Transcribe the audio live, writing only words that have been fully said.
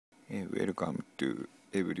Welcome to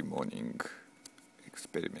every morning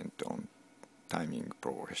experiment on timing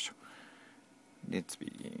progression. Let's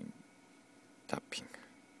begin tapping.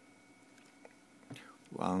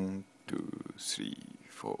 1, 2, 3,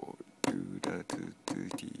 4.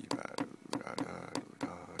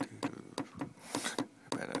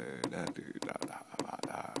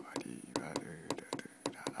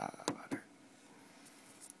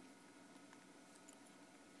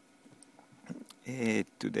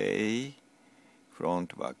 Today,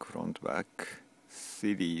 front back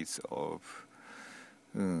series of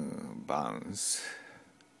bounce,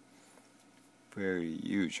 very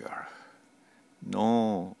usual.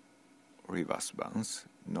 No reverse bounce,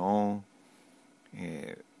 no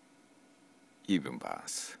even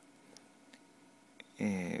bounce.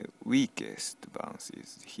 Weakest bounce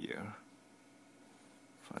is here.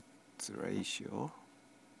 Fats ratio.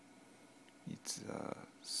 It's a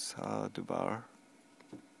third bar.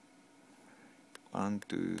 1,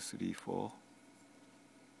 2, 3, 4.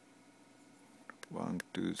 1,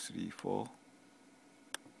 2, 3, 4.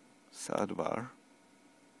 Third bar.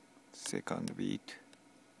 Second beat.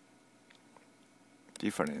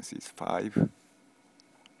 Difference is 5.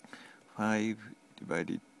 5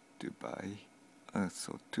 divided by.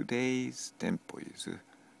 So today's tempo is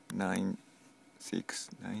 9, 6.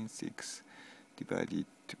 9, 6 divided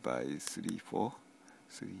by 3, 4.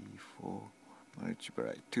 3, 4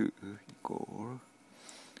 multiply 2 equal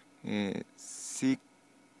 5,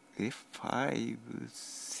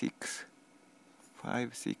 6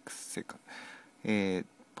 second.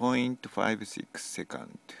 0.56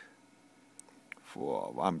 second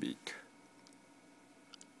for one beat.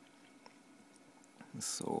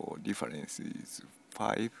 So difference is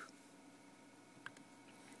 5.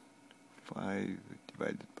 5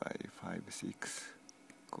 divided by 5, 6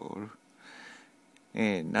 equal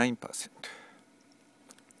 9%.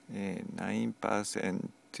 9%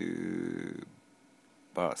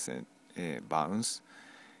 bounce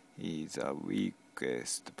is the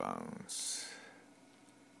weakest bounce.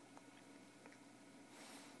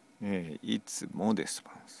 It's modest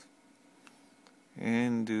bounce.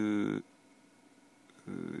 And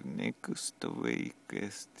next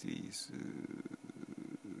weakest is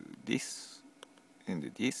this, and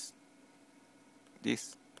this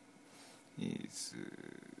is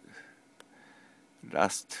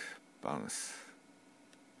last bounce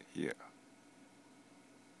here.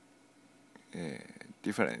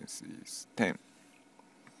 Difference is 10.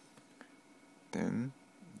 10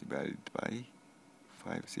 divided by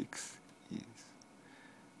 5, 6 is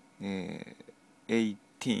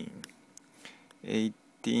 18.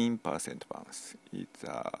 18% bounce. It's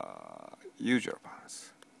a usual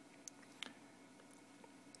bounce.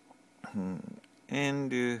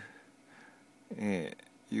 And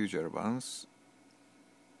usual bounce.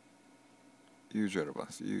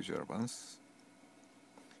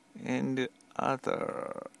 And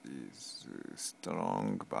other is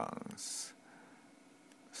strong bounce.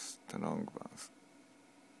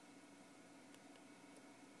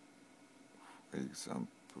 For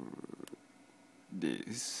example,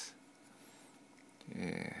 this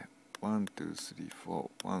 1, 2, 3, 4.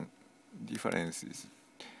 1 difference is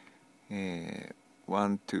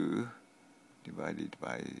 1, 2 divided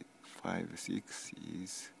by 5, 6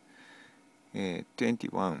 is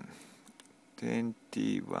 21%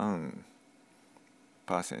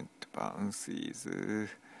 bounce is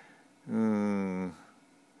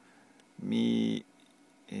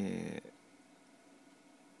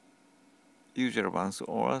usual bounce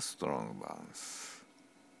or strong bounce.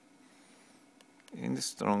 And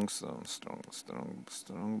strong bounce,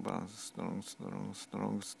 strong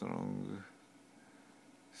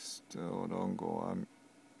or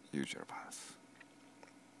usual bounce.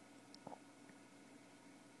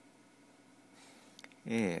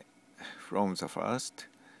 From the first,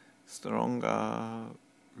 stronger,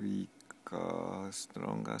 weaker,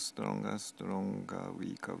 stronger,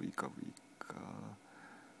 weaker,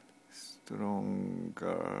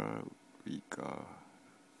 stronger, weaker.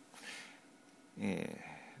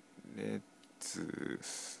 Let's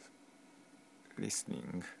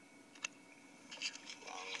listening.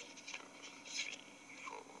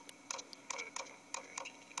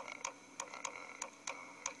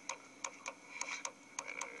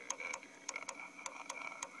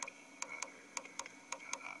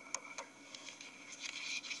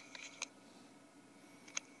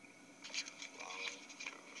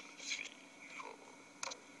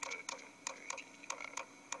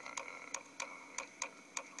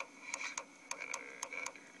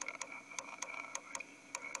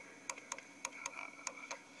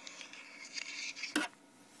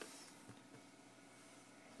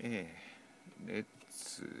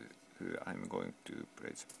 let's I'm going to play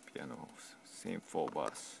the piano same 4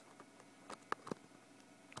 bars.